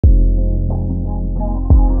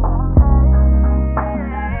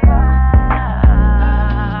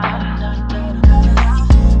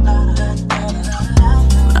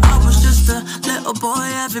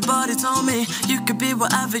me. You could be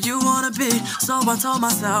whatever you wanna be. So I told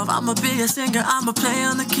myself, I'ma be a singer, I'ma play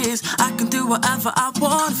on the keys. I can do whatever I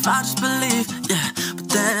want if I just believe, yeah. But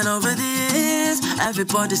then over the years,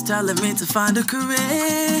 everybody's telling me to find a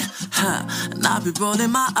career, and I'll be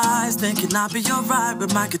rolling my eyes, thinking I'll be alright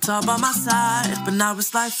with my guitar by my side. But now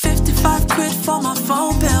it's like 55 quid for my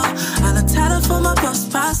phone bill and a tenner for my bus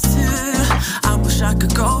pass too. I wish I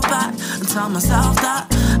could go back and tell myself that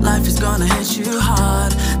life is gonna hit you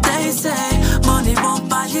hard. They say money won't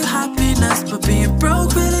buy you happiness, but being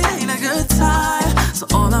broke really ain't a good time. So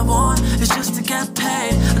all I want is just to get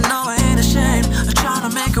paid, and no, I ain't ashamed of trying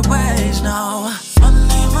to make a wage, no.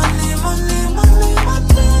 Money, money, money, money,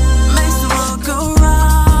 money makes the world go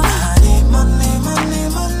round. I need money, money,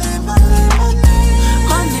 money, money, money.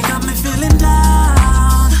 Money got me feeling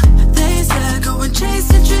down. They said go and chase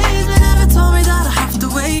your dreams, but never told me that I have to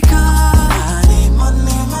wake up. I need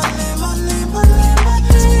money, money, money, money,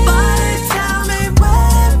 money. Somebody tell me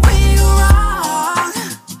where we go wrong,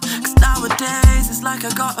 'cause nowadays it's like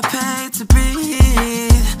I gotta pay to breathe.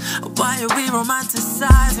 Why are we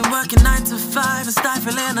romanticizing, working 9 to 5 and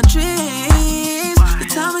stifling our dreams? They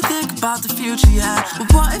tell me think about the future, yeah, but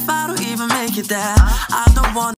what if I don't even make it there? I don't want